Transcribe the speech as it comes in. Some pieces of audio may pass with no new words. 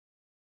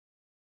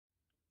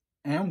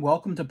And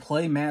welcome to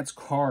Play Matt's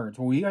Cards,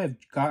 where we have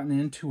gotten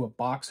into a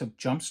box of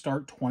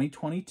Jumpstart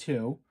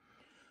 2022.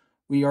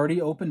 We already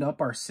opened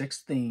up our 6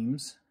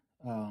 themes,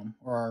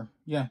 our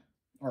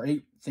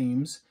 8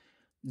 themes.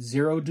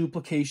 0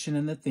 duplication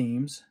in the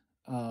themes.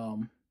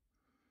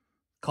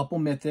 Couple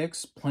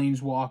mythics,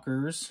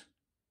 planeswalkers.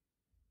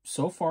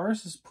 So far,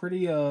 this is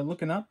pretty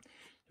looking up to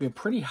be a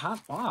pretty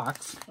hot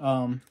box.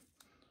 So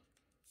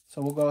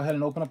we'll go ahead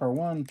and open up our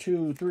 1,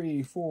 2,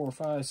 3, 4,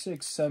 5,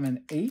 6,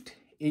 7, 8.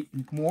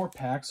 8 more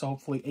packs, so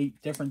hopefully 8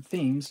 different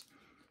themes.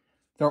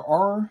 There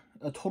are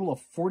a total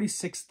of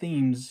 46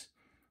 themes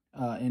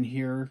in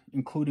here,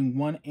 including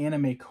 1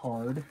 anime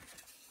card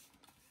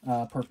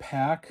per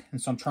pack. And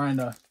so I'm trying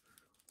to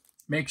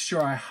make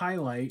sure I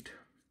highlight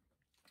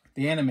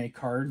the anime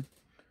card.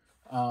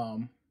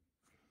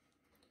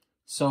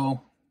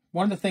 So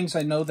one of the things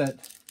I know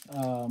that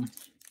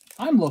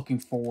I'm looking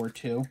forward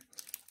to,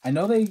 I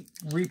know they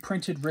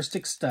reprinted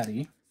Ristic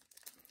Study,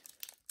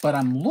 but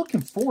I'm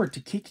looking forward to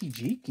Kiki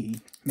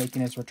Jiki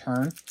making his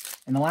return.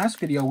 In the last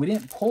video, we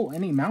didn't pull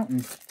any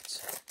mountains,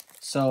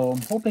 so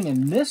I'm hoping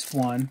in this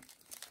one,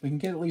 we can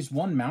get at least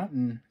 1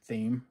 mountain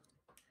theme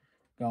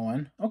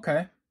going.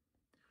 Okay.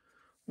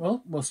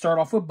 Well, we'll start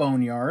off with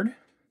Boneyard.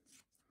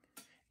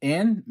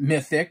 And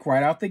Mythic,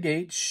 right out the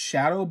gate,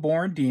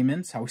 Shadowborn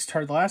Demons, how we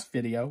started the last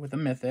video with a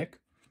Mythic.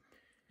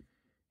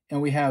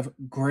 And we have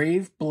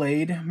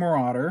Graveblade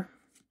Marauder,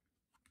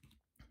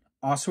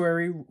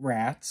 Ossuary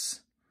Rats,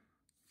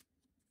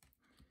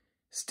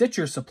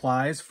 Stitcher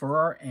Supplies for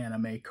our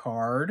anime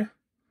card,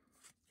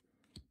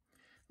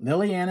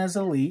 Liliana's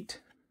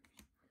Elite,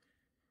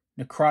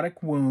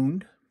 Necrotic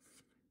Wound,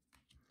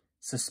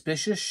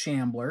 Suspicious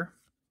Shambler,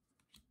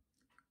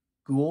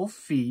 Ghoul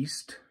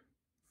Feast,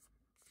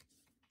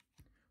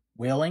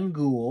 Wailing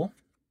Ghoul,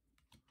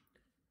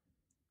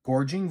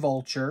 Gorging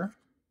Vulture,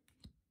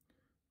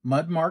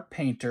 Mudmark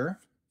Painter,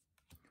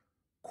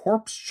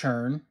 Corpse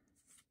Churn,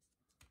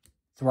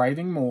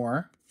 Thriving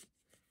Moor,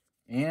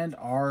 and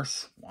our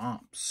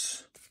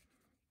swamps.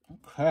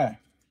 Okay.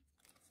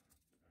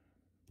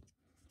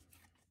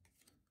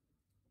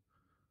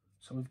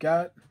 So we've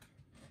got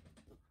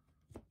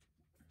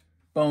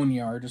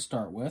Boneyard to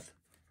start with.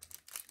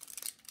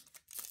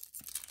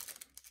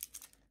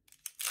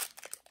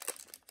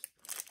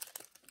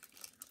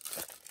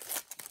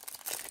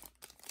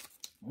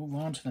 Move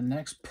on to the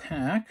next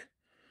pack.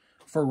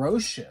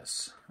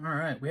 Ferocious. All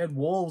right, we had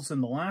wolves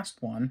in the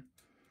last one.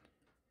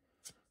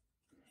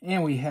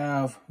 And we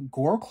have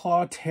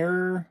Goreclaw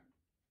Terror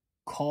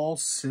Call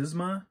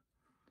Sisma.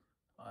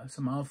 That's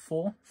a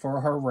mouthful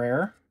for her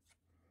rare.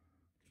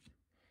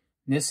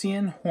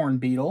 Nissian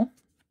Hornbeetle.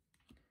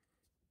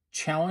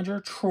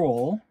 Challenger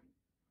Troll.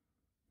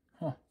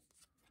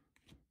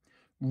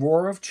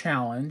 Roar of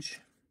Challenge.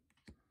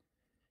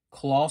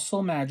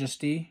 Colossal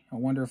Majesty. I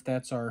wonder if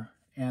that's our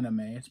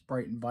anime. It's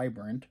bright and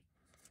vibrant.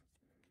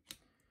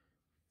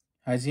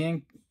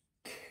 Hyzean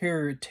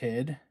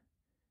Caryatid.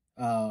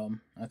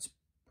 That's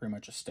pretty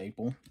much a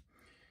staple.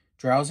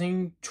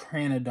 Drowsing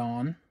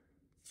Tranodon.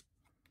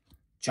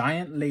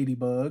 Giant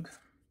Ladybug.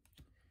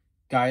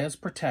 Gaia's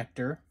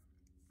Protector.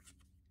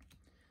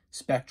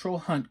 Spectral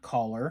Hunt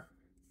Caller.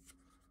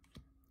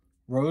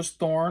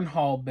 Rosethorn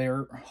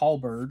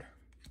Halberd.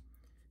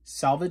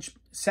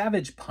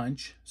 Savage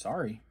Punch.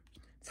 Sorry.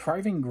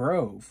 Thriving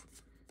Grove.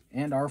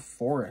 And our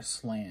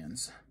forest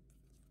lands.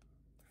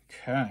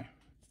 Okay.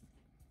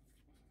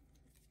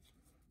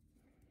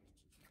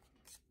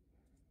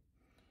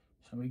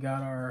 So we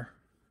got our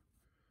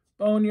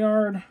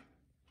Boneyard,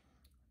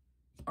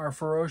 our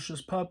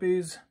Ferocious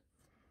Puppies,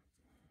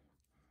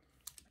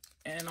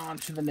 and on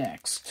to the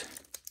next.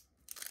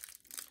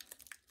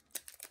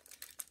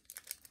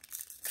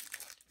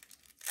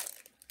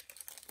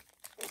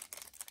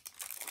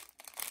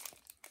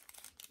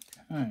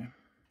 Okay.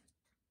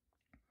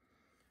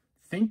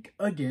 Think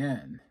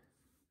Again.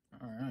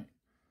 All right.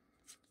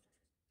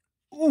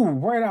 Ooh,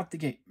 right out the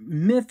gate.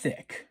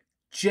 Mythic.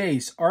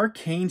 Jace,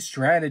 Arcane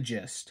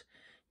Strategist.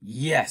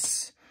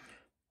 Yes.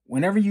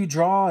 Whenever you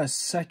draw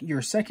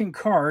your second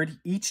card,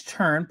 each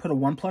turn, put a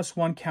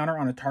 1/1 counter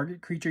on a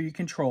target creature you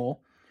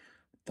control.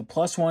 The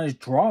 +1 is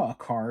draw a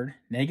card.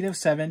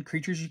 -7,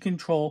 creatures you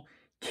control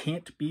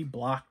can't be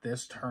blocked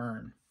this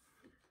turn.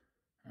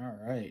 All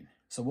right.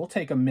 So we'll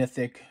take a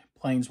Mythic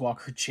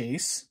Planeswalker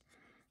Chase.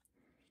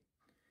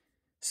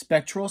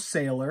 Spectral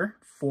Sailor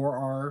for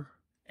our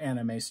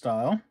anime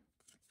style.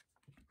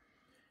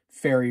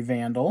 Fairy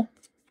Vandal.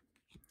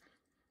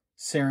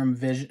 Serum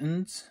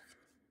Visions,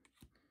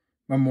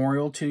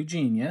 Memorial to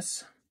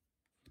Genius,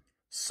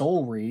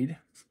 Soul Read,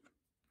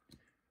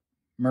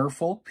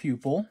 Merfolk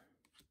Pupil,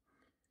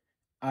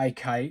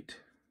 Ikite,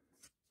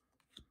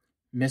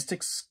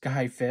 Mystic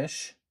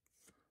Skyfish,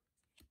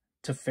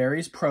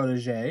 Teferi's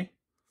Protege,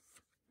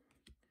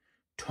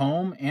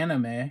 Tome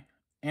Anima,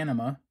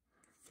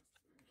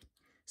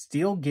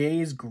 Steel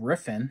Gaze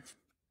Griffin,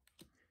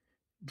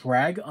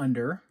 Drag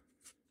Under,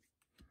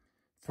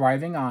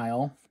 Thriving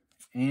Isle,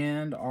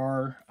 and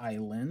our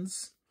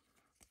islands.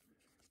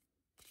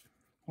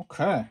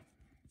 Okay.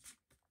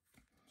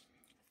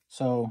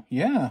 So,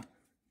 yeah.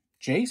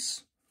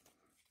 Jace.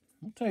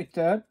 We'll take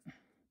that.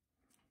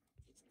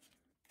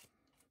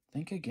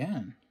 Think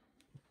again.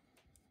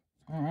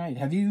 All right.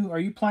 Are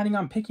you planning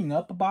on picking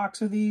up a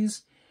box of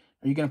these?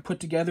 Are you going to put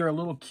together a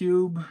little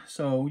cube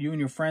so you and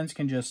your friends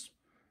can just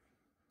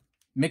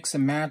mix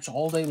and match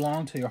all day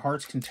long to your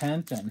heart's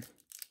content and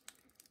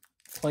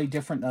play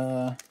different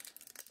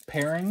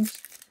pairings?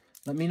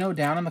 Let me know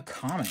down in the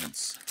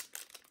comments.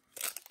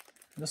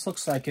 This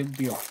looks like it would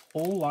be a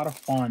whole lot of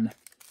fun.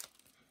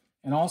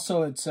 And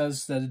also it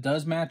says that it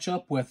does match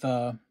up with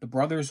the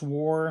Brothers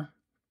War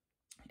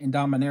and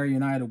Dominaria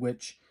United,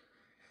 which,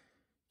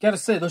 gotta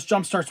say, those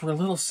Jumpstarts were a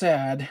little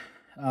sad.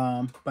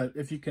 But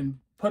if you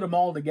can put them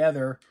all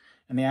together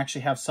and they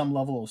actually have some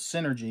level of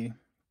synergy,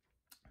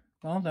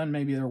 well, then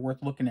maybe they're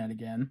worth looking at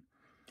again.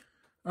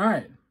 All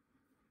right.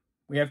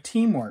 We have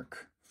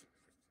Teamwork.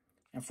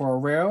 And for a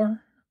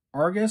rare,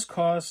 Argus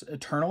Cause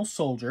Eternal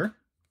Soldier.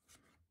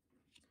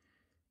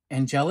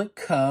 Angelic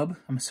Cub.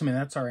 I'm assuming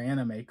that's our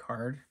anime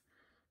card.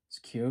 It's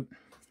cute.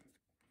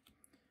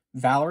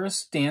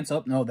 Valorous Dance.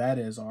 Oh, no, that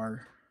is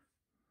our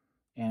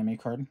anime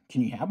card.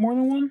 Can you have more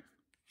than one?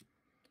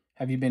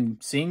 Have you been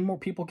seeing more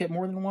people get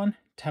more than one?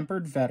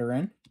 Tempered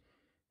Veteran.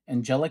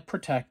 Angelic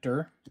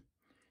Protector.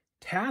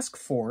 Task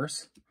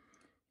Force.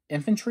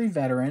 Infantry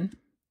Veteran.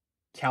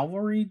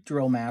 Cavalry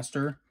Drill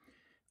Master.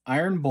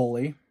 Iron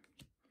Bully.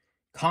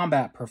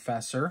 Combat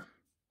Professor.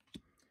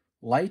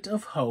 Light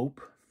of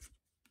Hope.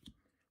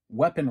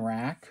 Weapon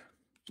Rack.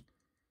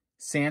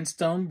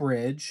 Sandstone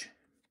Bridge.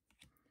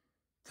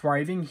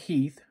 Thriving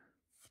Heath.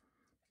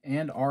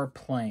 And our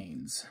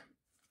Plains.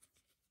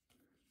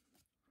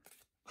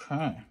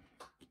 Okay.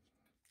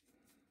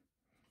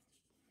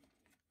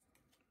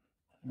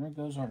 There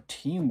goes our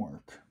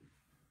Teamwork.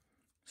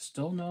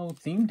 Still no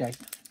theme deck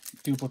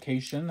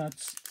duplication.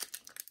 That's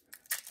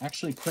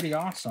actually pretty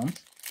awesome.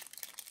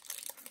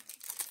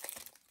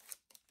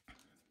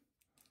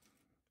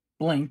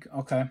 Blink.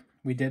 Okay.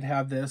 We did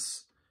have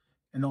this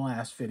in the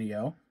last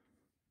video.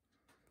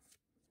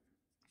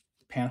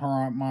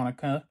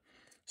 Panharmonica.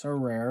 So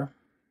rare.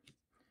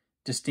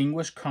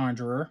 Distinguished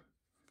Conjurer.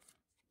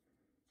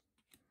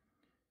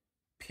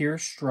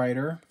 Pierce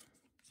Strider.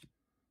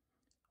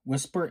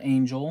 Whisper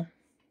Angel.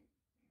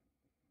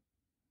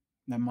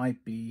 That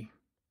might be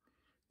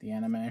the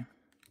anime.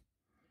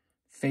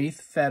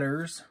 Faith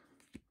Fetters.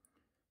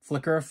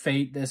 Flicker of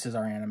Fate. This is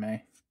our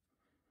anime.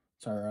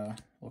 It's our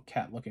little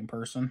cat-looking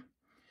person.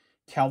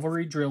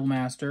 Cavalry Drill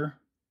Master.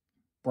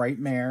 Bright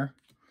Mare.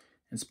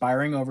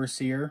 Inspiring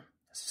Overseer.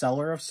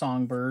 Seller of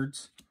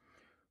Songbirds.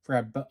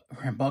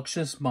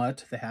 Rambunctious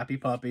Mutt, the Happy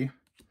Puppy.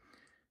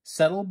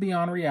 Settle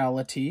Beyond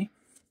Reality.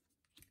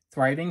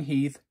 Thriving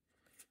Heath.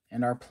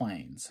 And our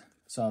Plains.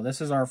 So this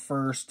is our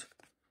first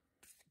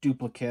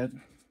duplicate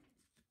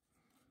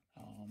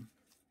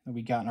that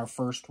we got in our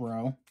first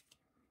row.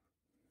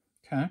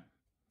 Okay.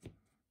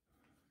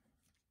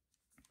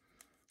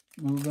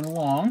 Moving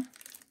along.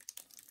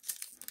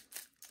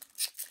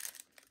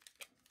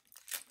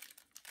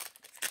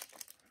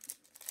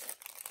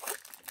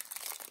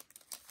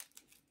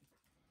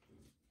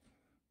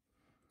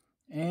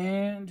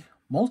 And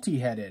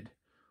multi-headed.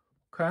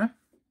 Okay.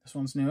 This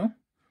one's new.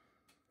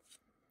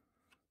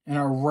 And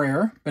our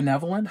rare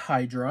Benevolent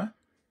Hydra.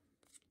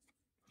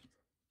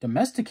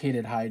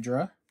 Domesticated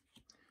Hydra.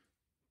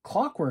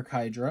 Clockwork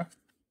Hydra.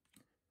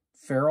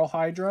 Feral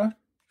Hydra.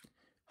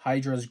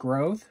 Hydra's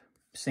Growth.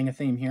 Sing a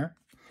theme here.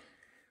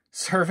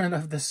 Servant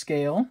of the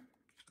Scale.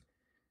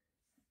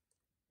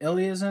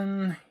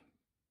 Iliasan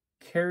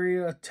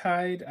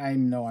Caryotide. I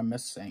know I'm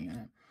missaying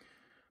it.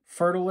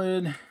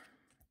 Fertilid.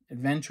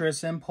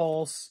 Adventurous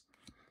Impulse.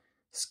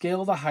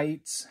 Scale the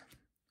Heights.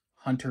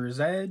 Hunter's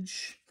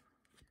Edge.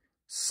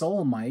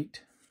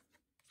 Soulmite.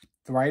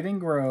 Thriving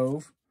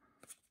Grove.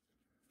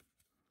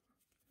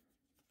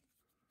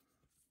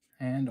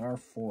 And our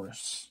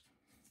Force.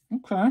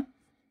 Okay.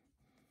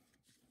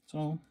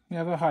 So we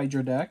have a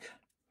Hydra deck.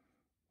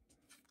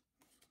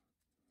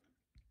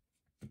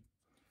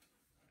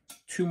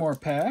 2 more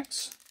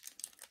packs.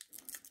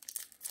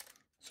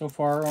 So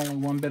far, only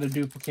 1 bit of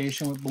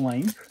duplication with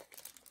Blink.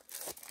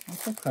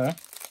 That's okay.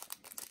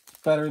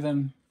 Better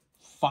than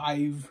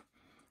 5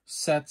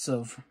 sets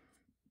of...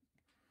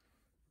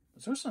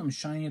 Is there something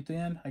shiny at the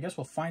end? I guess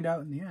we'll find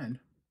out in the end.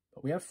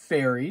 But we have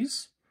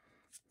Fairies.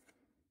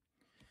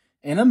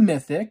 And a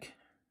Mythic.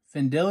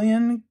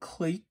 Fendilian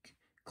Click.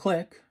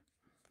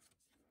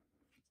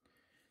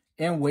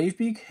 And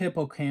Wavebeak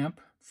Hippocamp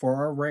for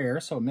our rare.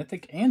 So a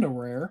Mythic and a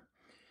rare.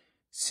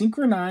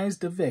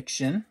 Synchronized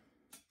Eviction.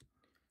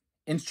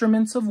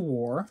 Instruments of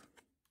War.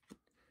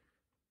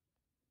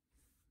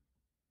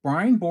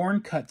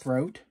 Brineborn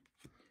Cutthroat.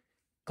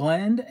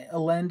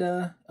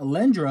 Elendra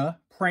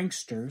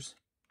Pranksters.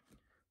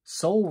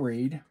 Soul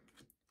Reed.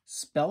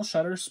 Spell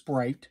Shutter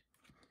Sprite.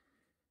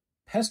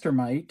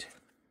 Pestermite.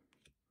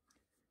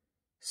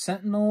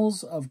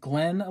 Sentinels of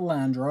Glen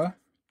Elandra.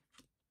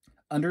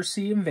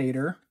 Undersea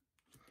Invader.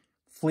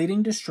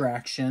 Fleeting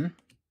Distraction.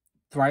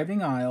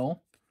 Thriving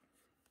Isle.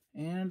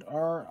 And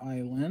our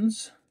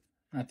islands.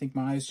 I think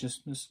my eyes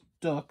just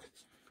mistook.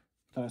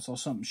 Thought I saw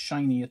something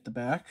shiny at the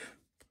back.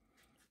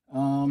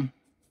 I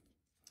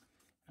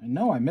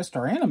know I missed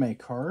our anime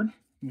card.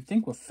 You'd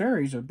think with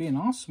fairies it would be an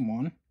awesome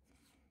one.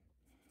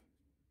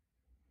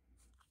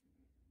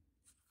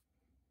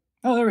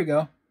 Oh, there we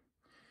go.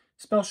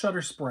 Spell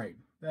Shutter Sprite.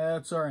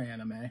 That's our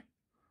anime.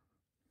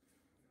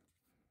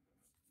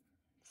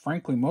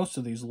 Frankly, most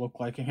of these look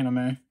like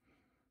anime.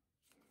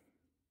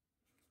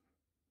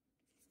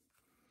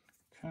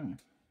 Okay.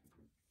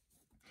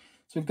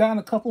 So we've gotten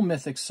a couple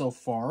mythics so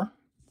far.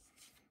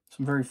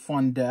 Some very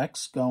fun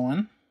decks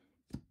going.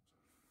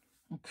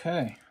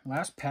 Okay,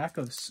 last pack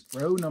of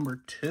row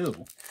number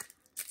 2.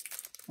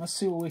 Let's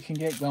see what we can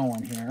get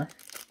going here.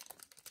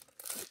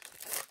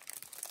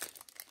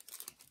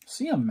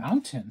 See a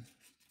mountain.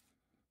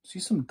 See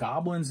some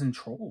goblins and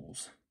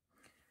trolls.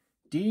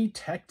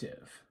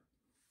 Detective.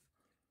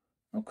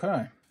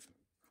 Okay.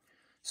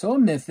 So a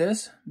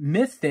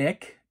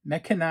mythic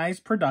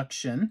mechanized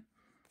production.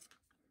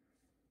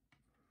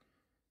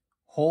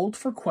 Hold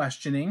for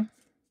questioning.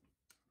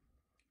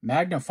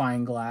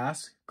 Magnifying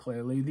glass,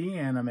 clearly the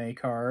anime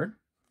card.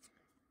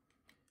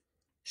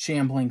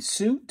 Shambling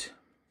suit,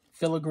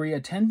 filigree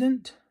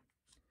attendant,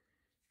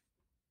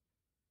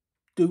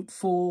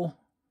 dutiful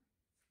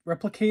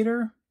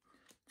replicator,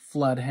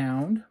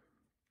 floodhound,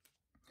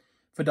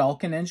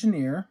 Fidalcan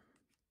engineer,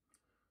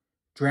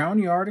 drown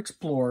yard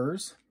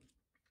explorers,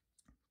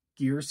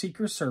 gear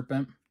seeker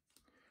serpent,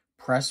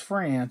 press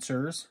for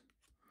answers,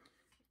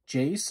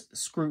 Jace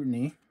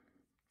scrutiny,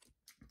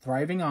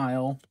 thriving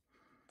isle,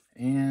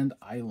 and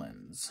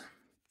islands.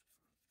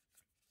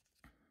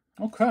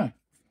 Okay.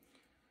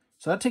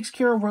 So that takes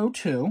care of row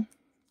 2.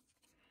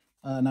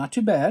 Not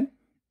too bad.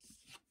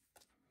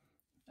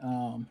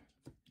 No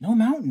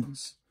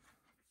mountains.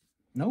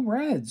 No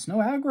reds. No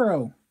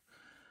aggro.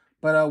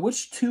 But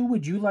which 2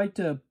 would you like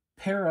to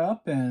pair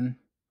up and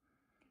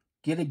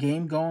get a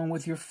game going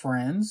with your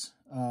friends?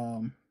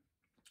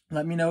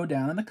 Let me know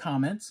down in the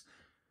comments.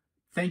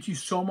 Thank you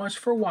so much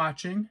for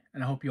watching,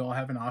 and I hope you all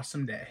have an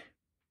awesome day.